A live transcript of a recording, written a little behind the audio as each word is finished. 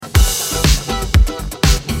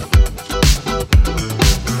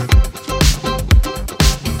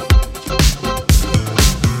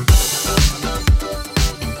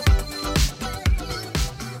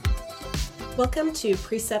Welcome to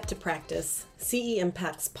Precept to Practice, CE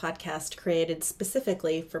Impact's podcast created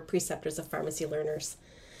specifically for preceptors of pharmacy learners.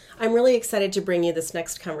 I'm really excited to bring you this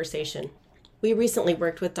next conversation. We recently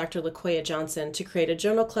worked with Dr. LaKoya Johnson to create a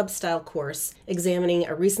journal club style course examining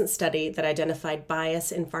a recent study that identified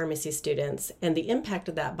bias in pharmacy students and the impact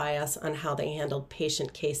of that bias on how they handled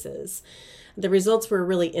patient cases. The results were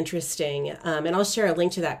really interesting, and I'll share a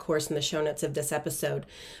link to that course in the show notes of this episode,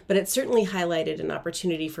 but it certainly highlighted an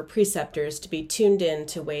opportunity for preceptors to be tuned in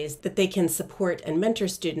to ways that they can support and mentor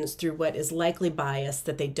students through what is likely bias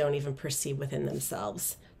that they don't even perceive within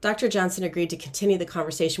themselves. Dr. Johnson agreed to continue the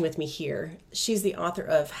conversation with me here. She's the author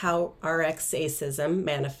of How RxAcism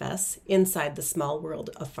Manifests Inside the Small World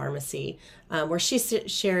of Pharmacy, where she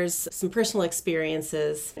shares some personal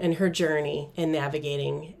experiences and her journey in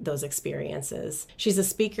navigating those experiences. She's a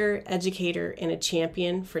speaker, educator, and a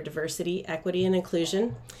champion for diversity, equity, and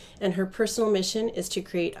inclusion, and her personal mission is to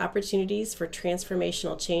create opportunities for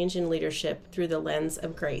transformational change in leadership through the lens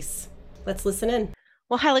of grace. Let's listen in.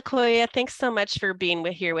 Well, hi, LaKoya. Thanks so much for being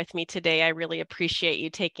here with me today. I really appreciate you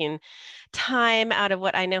taking time out of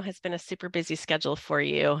what I know has been a super busy schedule for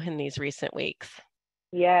you in these recent weeks.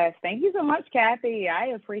 Yes, thank you so much, Kathy. I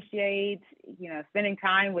appreciate, spending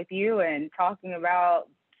time with you and talking about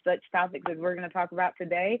such topics as we're going to talk about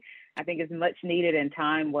today. I think it's much needed and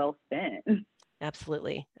time well spent.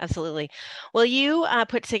 Absolutely. Absolutely. Well, you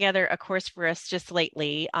put together a course for us just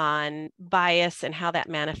lately on bias and how that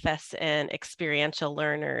manifests in experiential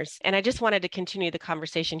learners. And I just wanted to continue the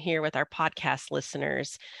conversation here with our podcast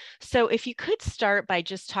listeners. So if you could start by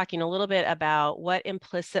just talking a little bit about what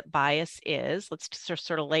implicit bias is, let's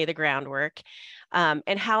sort of lay the groundwork,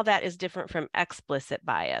 and how that is different from explicit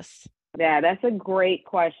bias. Yeah, that's a great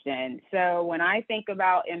question. So when I think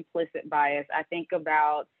about implicit bias, I think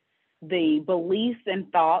about the beliefs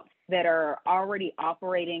and thoughts that are already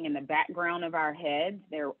operating in the background of our heads.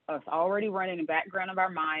 They're already running in the background of our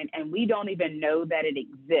mind, and we don't even know that it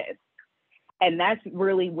exists. And that's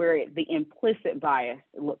really where the implicit bias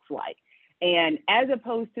looks like. And as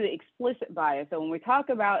opposed to the explicit bias. So when we talk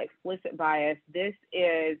about explicit bias, this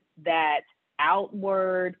is that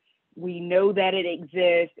outward, we know that it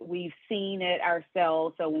exists. We've seen it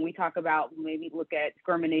ourselves. So when we talk about, maybe look at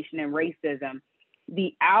discrimination and racism,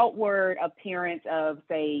 the outward appearance of,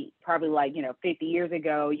 say, probably 50 years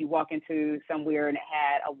ago, you walk into somewhere and it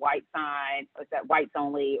had a white sign, was that whites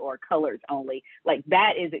only or colors only? Like,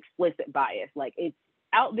 that is explicit bias. Like, it's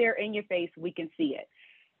out there in your face, we can see it.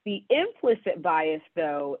 The implicit bias,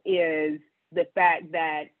 though, is the fact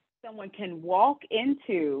that someone can walk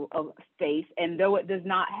into a space, and though it does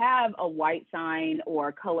not have a white sign or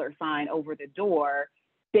a color sign over the door,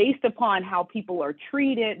 based upon how people are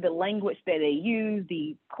treated, the language that they use,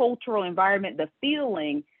 the cultural environment, the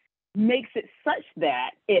feeling makes it such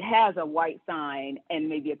that it has a white sign and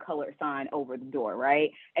maybe a color sign over the door,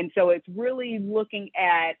 right? And so it's really looking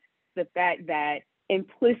at the fact that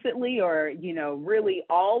implicitly, or, really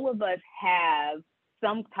all of us have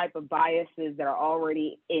some type of biases that are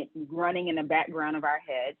already running in the background of our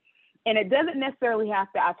head. And it doesn't necessarily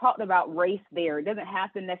have to, I talked about race there. It doesn't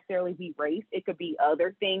have to necessarily be race. It could be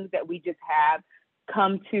other things that we just have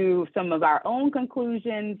come to some of our own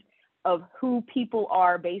conclusions of who people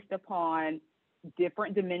are based upon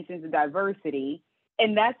different dimensions of diversity.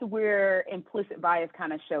 And that's where implicit bias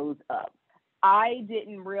kind of shows up. I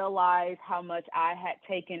didn't realize how much I had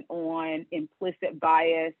taken on implicit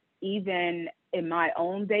bias, even in my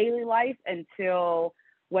own daily life, until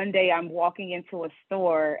one day I'm walking into a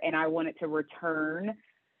store and I wanted to return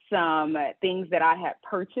some things that I had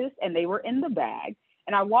purchased, and they were in the bag.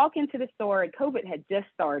 And I walk into the store, and COVID had just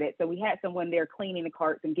started. So we had someone there cleaning the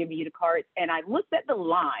carts and giving you the carts. And I looked at the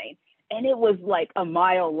line, and it was like a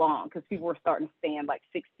mile long because people were starting to stand like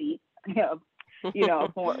 6 feet,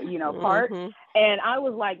 apart. Mm-hmm. And I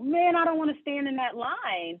was like, man, I don't want to stand in that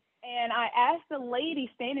line. And I asked the lady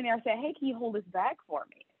standing there, I said, hey, can you hold this bag for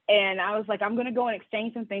me? And I was like, I'm going to go and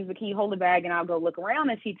exchange some things, but can you hold the bag and I'll go look around?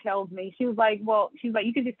 And she tells me, she was like,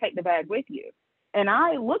 you can just take the bag with you. And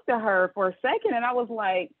I looked at her for a second and I was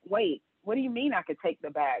like, wait, what do you mean I could take the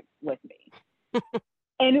bag with me?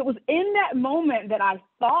 And it was in that moment that I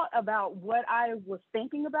thought about what I was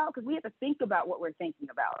thinking about, because we have to think about what we're thinking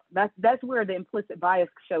about. That's where the implicit bias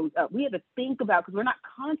shows up. We have to think about, because we're not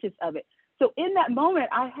conscious of it. So in that moment,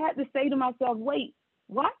 I had to say to myself, wait,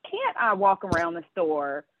 why can't I walk around the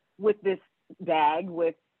store with this bag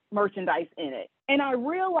with merchandise in it? And I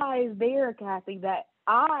realized there, Kathy, that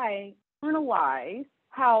I internalize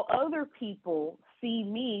how other people see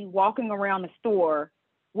me walking around the store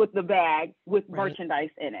with the bag with merchandise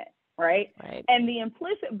in it, right? Right. And the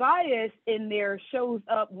implicit bias in there shows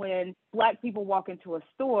up when Black people walk into a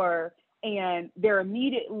store and they're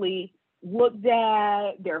immediately looked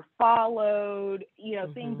at, they're followed,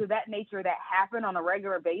 things of that nature that happen on a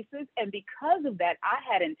regular basis. And because of that, I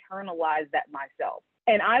had internalized that myself.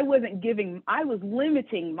 And I was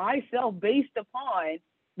limiting myself based upon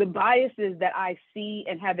the biases that I see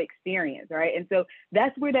and have experienced, right? And so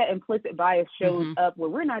that's where that implicit bias shows up, where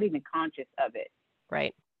we're not even conscious of it.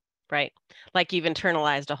 Right. Right. Like you've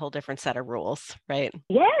internalized a whole different set of rules, right?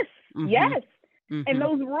 Yes. Yes. And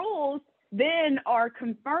those rules then are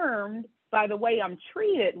confirmed by the way I'm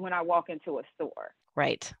treated when I walk into a store.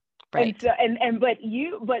 Right. And so,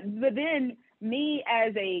 but then me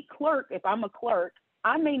as a clerk, if I'm a clerk,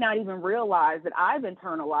 I may not even realize that I've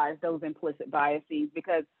internalized those implicit biases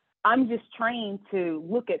because I'm just trained to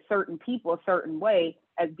look at certain people a certain way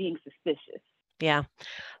as being suspicious. Yeah,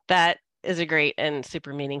 that is a great and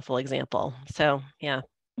super meaningful example. So yeah,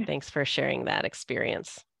 thanks for sharing that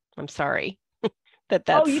experience. I'm sorry.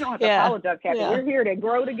 That's you don't have to apologize, Kathy. Yeah. We're here to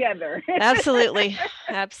grow together. Absolutely.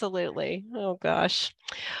 Absolutely. Oh gosh.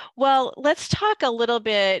 Well, let's talk a little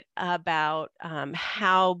bit about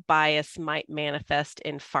how bias might manifest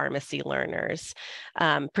in pharmacy learners,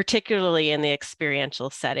 particularly in the experiential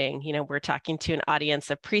setting. We're talking to an audience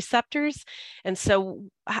of preceptors, and so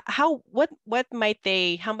how might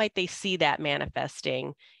they see that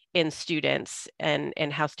manifesting in students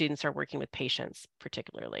and how students are working with patients,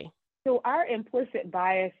 particularly? So our implicit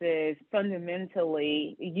biases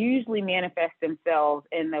fundamentally usually manifest themselves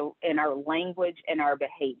in our language and our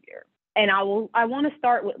behavior. And I want to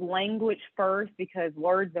start with language first because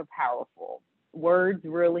words are powerful. Words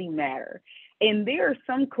really matter. And there are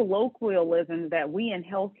some colloquialisms that we in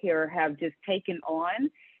healthcare have just taken on,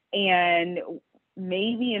 and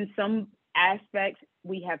maybe in some aspects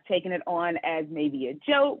we have taken it on as maybe a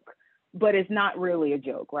joke, but it's not really a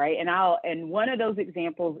joke, right? And one of those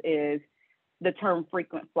examples is the term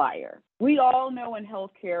frequent flyer. We all know in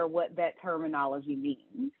healthcare what that terminology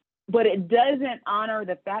means, but it doesn't honor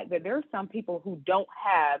the fact that there are some people who don't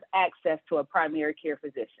have access to a primary care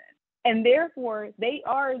physician. And therefore, they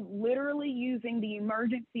are literally using the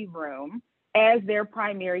emergency room as their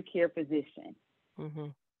primary care physician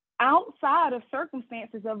outside of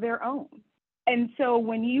circumstances of their own. And so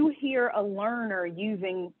when you hear a learner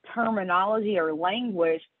using terminology or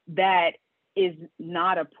language that is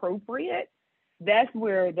not appropriate, that's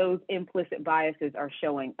where those implicit biases are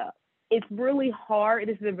showing up. It's really hard.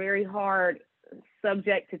 It is a very hard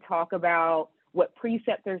subject to talk about what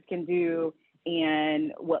preceptors can do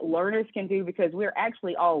and what learners can do because we're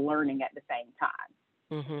actually all learning at the same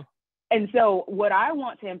time. And so what I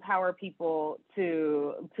want to empower people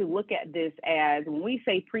to look at this as, when we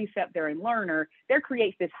say preceptor and learner, there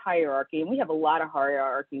creates this hierarchy. And we have a lot of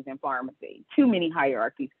hierarchies in pharmacy, too many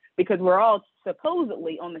hierarchies, because we're all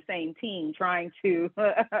supposedly on the same team trying to,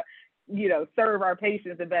 serve our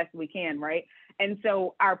patients the best we can, right? And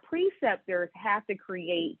so our preceptors have to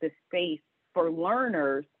create the space for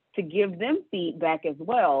learners to give them feedback as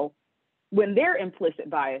well when their implicit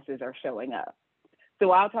biases are showing up. So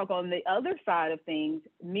I'll talk on the other side of things.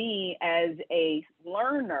 Me as a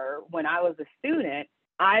learner, when I was a student,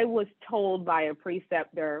 I was told by a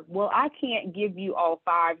preceptor, well, I can't give you all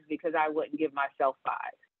fives because I wouldn't give myself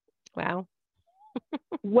fives. Wow.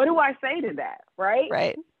 What do I say to that, right?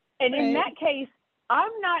 Right. And in that case,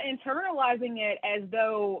 I'm not internalizing it as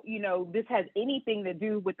though, this has anything to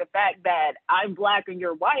do with the fact that I'm Black and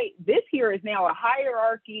you're white. This here is now a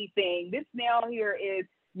hierarchy thing. This now here is,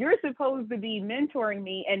 you're supposed to be mentoring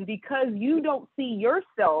me, and because you don't see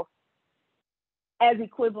yourself as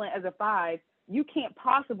equivalent as a 5, you can't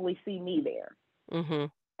possibly see me there.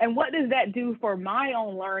 And what does that do for my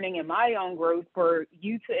own learning and my own growth for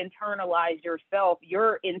you to internalize yourself,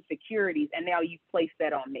 your insecurities, and now you've placed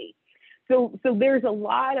that on me? So there's a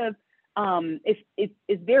lot of,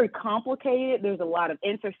 it's very complicated. There's a lot of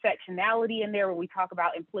intersectionality in there when we talk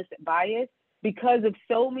about implicit bias, because of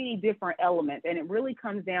so many different elements. And it really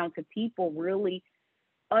comes down to people really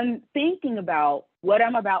thinking about what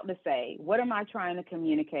I'm about to say, what am I trying to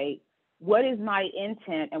communicate, what is my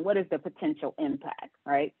intent, and what is the potential impact,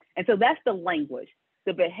 right? And so that's the language.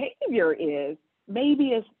 The behavior is, maybe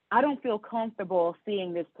it's, I don't feel comfortable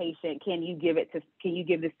seeing this patient. Can you give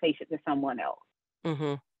this patient to someone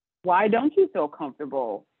else? Why don't you feel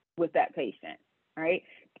comfortable with that patient, right?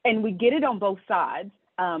 And we get it on both sides.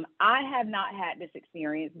 I have not had this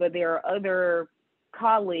experience, but there are other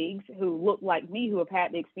colleagues who look like me who have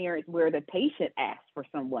had the experience where the patient asked for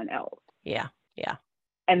someone else. Yeah.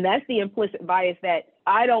 And that's the implicit bias that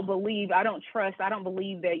I don't believe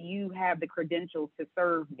that you have the credentials to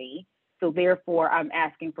serve me. So therefore, I'm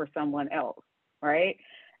asking for someone else, right?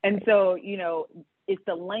 And so, it's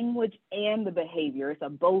the language and the behavior. It's a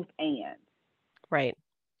both and. Right.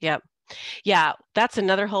 Yep. Yeah, that's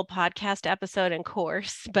another whole podcast episode and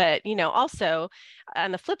course. But, also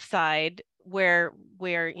on the flip side, where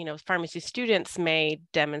pharmacy students may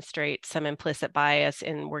demonstrate some implicit bias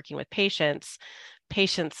in working with patients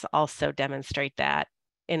also demonstrate that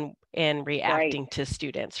in reacting to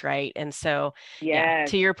students, right? And so, yeah,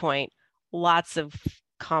 to your point, lots of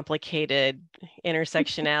complicated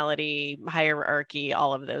intersectionality, hierarchy,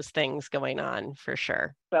 all of those things going on for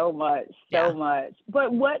sure. So much.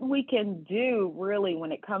 But what we can do really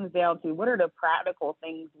when it comes down to what are the practical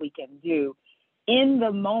things we can do in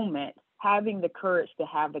the moment, having the courage to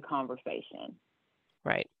have the conversation.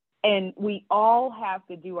 Right. And we all have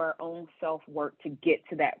to do our own self-work to get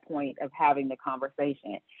to that point of having the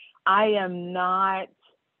conversation. I am not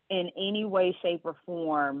in any way, shape, or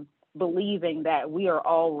form believing that we are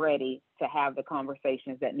all ready to have the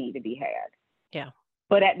conversations that need to be had. Yeah.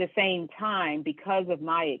 But at the same time, because of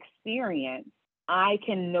my experience, I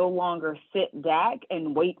can no longer sit back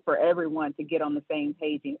and wait for everyone to get on the same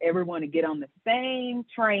page and everyone to get on the same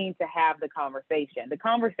train to have the conversation. The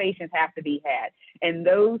conversations have to be had. And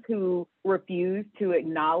those who refuse to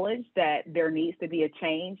acknowledge that there needs to be a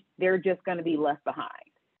change, they're just going to be left behind.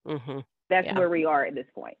 Mm-hmm. That's where we are at this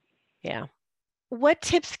point. Yeah. What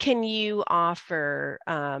tips can you offer,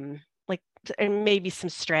 and maybe some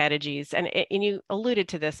strategies, and you alluded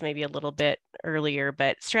to this maybe a little bit earlier,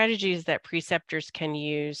 but strategies that preceptors can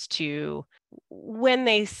use to, when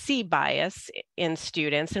they see bias in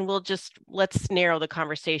students, and let's narrow the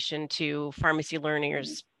conversation to pharmacy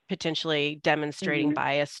learners potentially demonstrating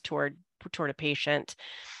bias toward a patient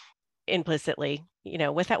implicitly,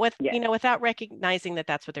 without recognizing that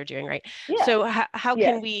that's what they're doing, right? Yeah. So how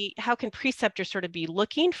can preceptors sort of be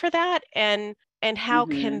looking for that, and how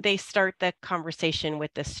can they start the conversation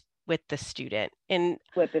with the student? And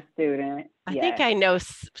with the student, I think I know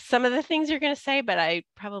some of the things you're going to say, but I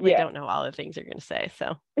probably don't know all the things you're going to say.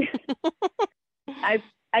 So I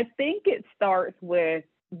think it starts with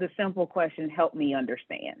the simple question, help me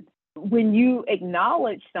understand. When you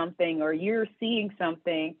acknowledge something or you're seeing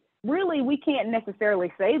something, really, we can't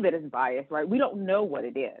necessarily say that it's biased, right? We don't know what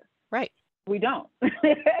it is. Right. We don't.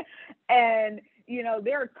 And, when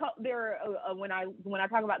I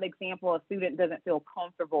talk about the example, a student doesn't feel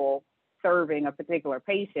comfortable serving a particular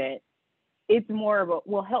patient, it's more of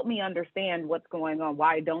well, help me understand what's going on.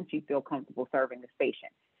 Why don't you feel comfortable serving this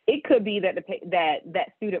patient? It could be that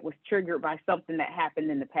that student was triggered by something that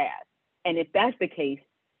happened in the past. And if that's the case,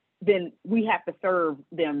 then we have to serve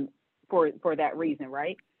them for that reason,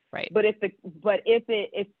 right? Right. But if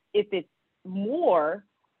it's more,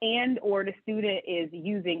 and or the student is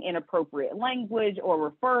using inappropriate language or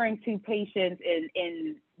referring to patients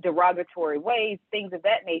in derogatory ways, things of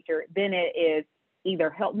that nature, then it is either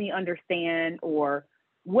help me understand or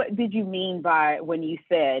what did you mean by when you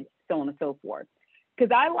said so on and so forth.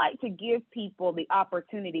 Because I like to give people the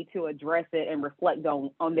opportunity to address it and reflect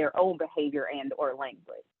on their own behavior and or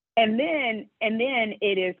language. And then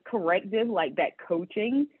it is corrective, like that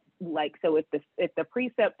coaching. Like, so if the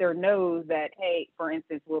preceptor knows that, hey, for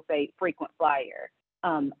instance, we'll say frequent flyer.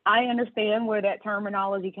 I understand where that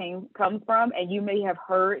terminology comes from, and you may have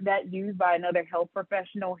heard that used by another health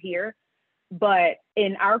professional here. But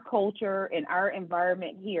in our culture, in our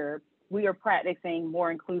environment here, we are practicing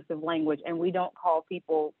more inclusive language, and we don't call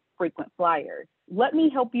people frequent flyers. Let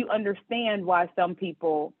me help you understand why some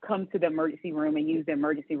people come to the emergency room and use the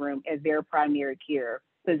emergency room as their primary care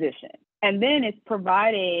physician. And then it's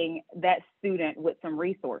providing that student with some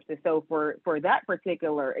resources. So for that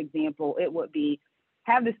particular example, it would be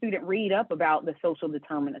have the student read up about the social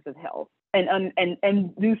determinants of health and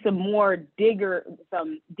do some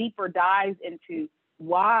deeper dives into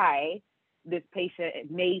why this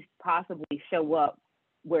patient may possibly show up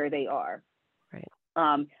where they are. Right.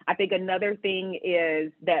 I think another thing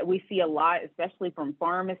is that we see a lot, especially from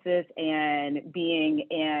pharmacists and being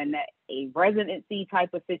in a residency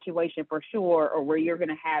type of situation for sure, or where you're going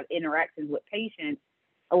to have interactions with patients.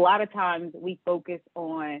 A lot of times we focus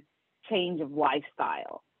on change of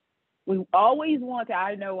lifestyle. We always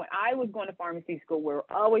I know when I was going to pharmacy school, we were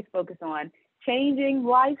always focused on changing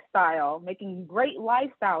lifestyle, making great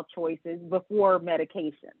lifestyle choices before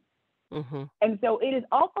medication. Mm-hmm. And so it is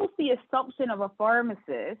almost the assumption of a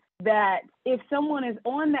pharmacist that if someone is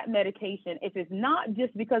on that medication, if it's not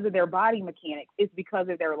just because of their body mechanics, it's because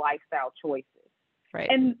of their lifestyle choices. Right.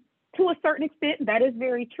 And to a certain extent, that is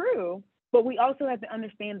very true. But we also have to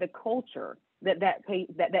understand the culture that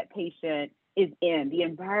patient is in, the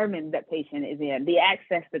environment that patient is in, the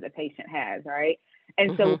access that the patient has, right?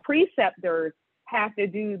 And so preceptors have to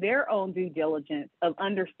do their own due diligence of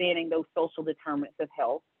understanding those social determinants of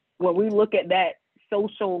health. When we look at that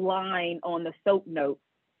social line on the SOAP note,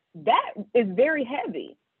 that is very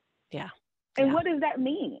heavy. Yeah. And what does that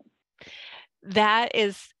mean?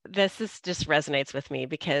 This is just resonates with me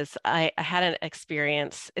because I had an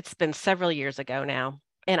experience, it's been several years ago now.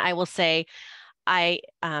 And I will say I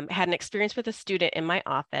had an experience with a student in my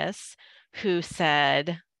office who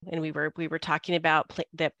said, and we were talking about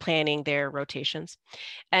planning their rotations.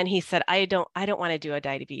 And he said, I don't want to do a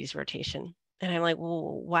diabetes rotation. And I'm like,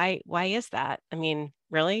 well, why is that? I mean,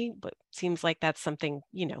 really? But seems like that's something,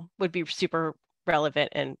 would be super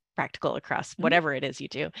relevant and practical across whatever it is you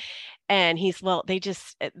do. And he's, well,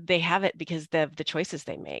 they have it because the choices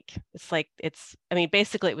they make.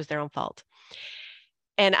 Basically it was their own fault.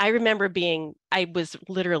 And I remember I was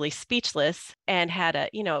literally speechless and had a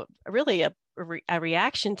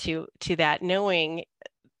reaction to that, knowing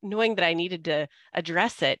that I needed to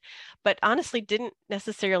address it, but honestly didn't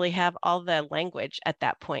necessarily have all the language at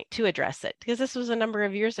that point to address it because this was a number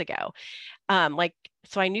of years ago.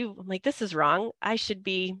 So I knew, like, this is wrong. I should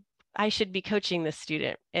be coaching this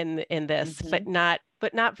student in this, but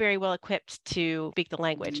not very well equipped to speak the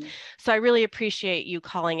language. So I really appreciate you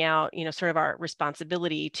calling out, sort of our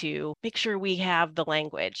responsibility to make sure we have the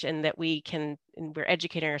language and that we're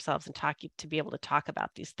educating ourselves and to be able to talk about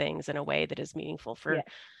these things in a way that is meaningful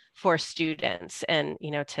for students and,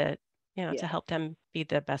 to help them be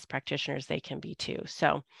the best practitioners they can be too.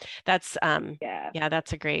 So that's, that's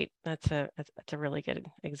a really good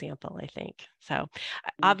example, I think. So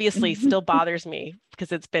obviously still bothers me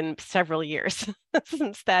because it's been several years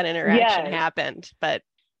since that interaction happened, but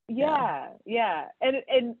yeah.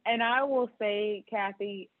 And I will say,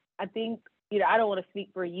 Kathy, I think, I don't want to speak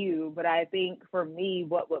for you, but I think for me,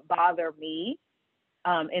 what would bother me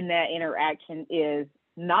in that interaction is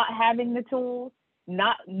not having the tools,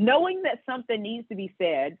 not knowing that something needs to be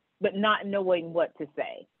said, but not knowing what to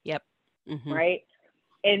say. Yep. Right.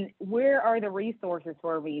 And where are the resources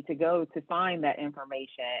for me to go to find that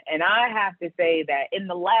information? And I have to say that in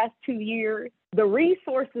the last 2 years, the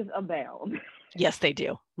resources abound. Yes, they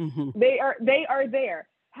do. They are there.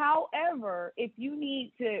 However, if you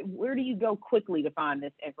need to, where do you go quickly to find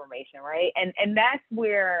this information, right? And that's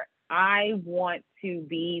where I want to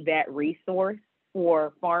be that resource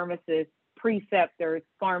for pharmacists, preceptors,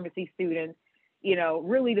 pharmacy students,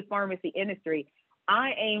 really the pharmacy industry.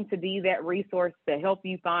 I aim to be that resource to help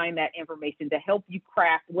you find that information, to help you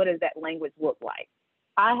craft what does that language look like.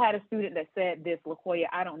 I had a student that said this, LaKoya,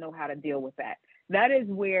 I don't know how to deal with that. That is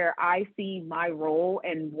where I see my role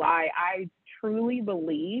and why I truly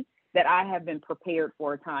believe that I have been prepared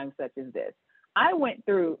for a time such as this. I went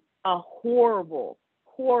through a horrible,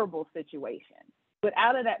 horrible situation. But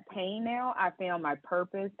out of that pain now, I found my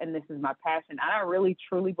purpose and this is my passion. I really,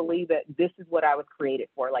 truly believe that this is what I was created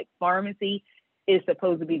for. Like, pharmacy is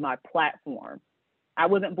supposed to be my platform. I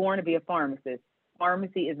wasn't born to be a pharmacist.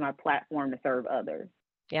 Pharmacy is my platform to serve others.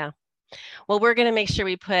 Yeah. Well, we're going to make sure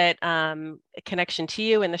we put a connection to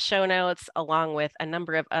you in the show notes, along with a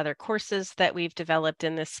number of other courses that we've developed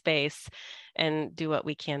in this space, and do what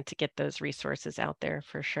we can to get those resources out there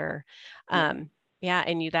for sure. And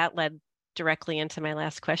that led directly into my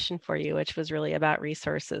last question for you, which was really about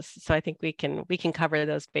resources. So I think we can cover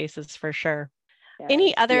those bases for sure.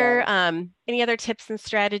 Any other tips and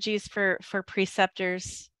strategies for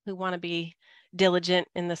preceptors who want to be diligent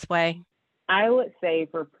in this way? I would say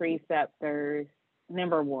for preceptors,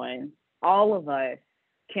 number one, all of us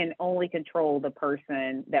can only control the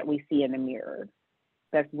person that we see in the mirror.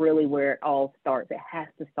 That's really where it all starts. It has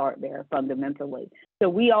to start there fundamentally. So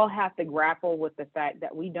we all have to grapple with the fact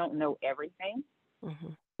that we don't know everything.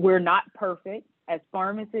 We're not perfect. As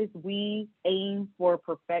pharmacists, we aim for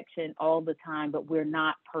perfection all the time, but we're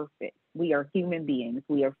not perfect. We are human beings.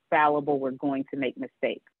 We are fallible. We're going to make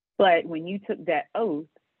mistakes. But when you took that oath,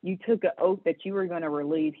 you took an oath that you were going to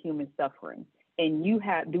relieve human suffering. And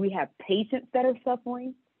do we have patients that are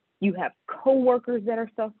suffering? You have coworkers that are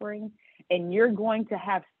suffering, and you're going to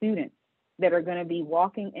have students that are going to be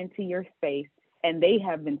walking into your space and they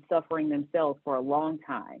have been suffering themselves for a long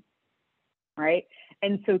time, right?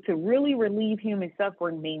 And so to really relieve human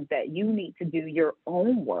suffering means that you need to do your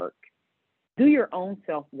own work, do your own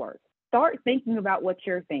self-work. Start thinking about what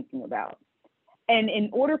you're thinking about. And in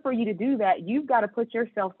order for you to do that, you've got to put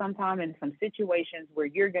yourself sometime in some situations where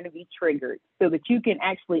you're going to be triggered so that you can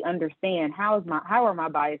actually understand how are my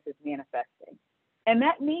biases manifesting. And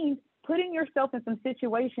that means putting yourself in some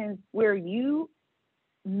situations where you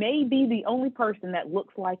may be the only person that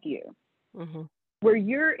looks like you, where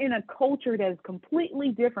you're in a culture that is completely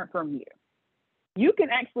different from you. You can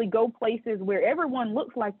actually go places where everyone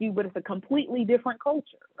looks like you, but it's a completely different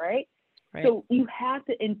culture, right? So you have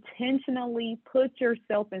to intentionally put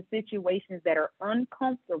yourself in situations that are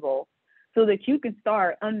uncomfortable so that you can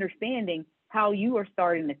start understanding how you are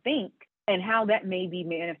starting to think and how that may be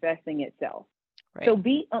manifesting itself. So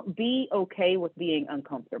be okay with being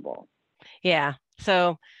uncomfortable. Yeah.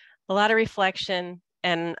 So a lot of reflection.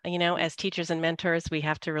 And, as teachers and mentors, we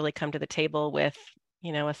have to really come to the table with,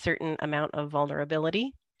 a certain amount of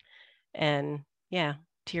vulnerability. And to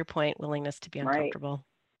your point, willingness to be uncomfortable.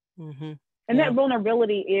 And that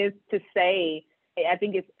vulnerability is to say, I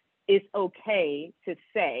think it's okay to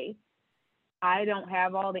say, I don't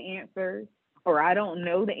have all the answers, or I don't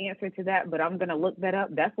know the answer to that, but I'm going to look that up.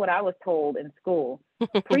 That's what I was told in school.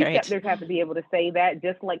 Preceptors have to be able to say that,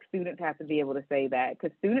 just like students have to be able to say that,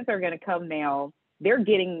 because students are going to come now. They've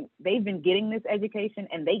been getting this education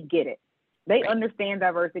and they get it. They understand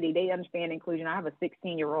diversity. They understand inclusion. I have a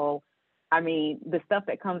 16-year-old. I mean, the stuff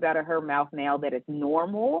that comes out of her mouth now that is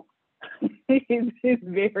normal is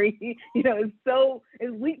very, it's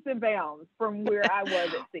leaps and bounds from where I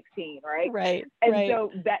was at 16, right?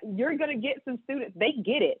 So that you're going to get some students, they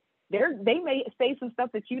get it. They may say some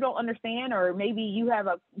stuff that you don't understand, or maybe you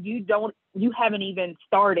haven't even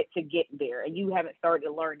started to get there and you haven't started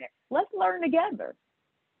to learn it. Let's learn together.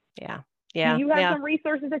 Yeah. Do you have some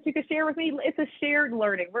resources that you could share with me? It's a shared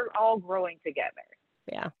learning. We're all growing together.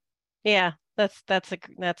 Yeah. That's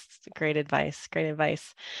great advice. Great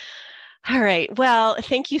advice. All right. Well,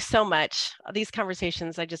 thank you so much. These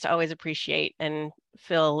conversations I just always appreciate and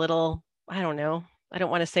feel a little, I don't know, I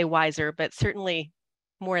don't want to say wiser, but certainly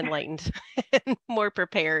more enlightened and more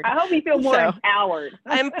prepared. I hope you feel more empowered.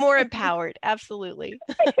 I'm more empowered. Absolutely.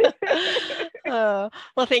 Well,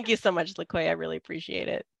 thank you so much, LaQuaya. I really appreciate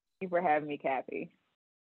it. Thank you for having me, Kathy.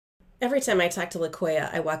 Every time I talk to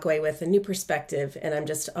LaQuaya, I walk away with a new perspective, and I'm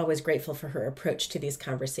just always grateful for her approach to these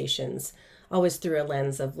conversations, always through a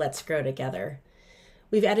lens of let's grow together.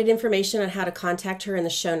 We've added information on how to contact her in the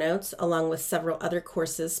show notes, along with several other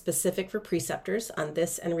courses specific for preceptors on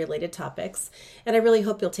this and related topics, and I really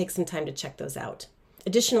hope you'll take some time to check those out.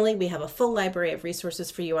 Additionally, we have a full library of resources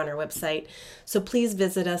for you on our website, so please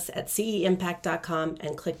visit us at ceimpact.com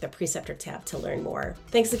and click the Preceptor tab to learn more.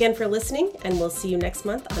 Thanks again for listening, and we'll see you next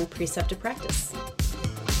month on Precept to Practice.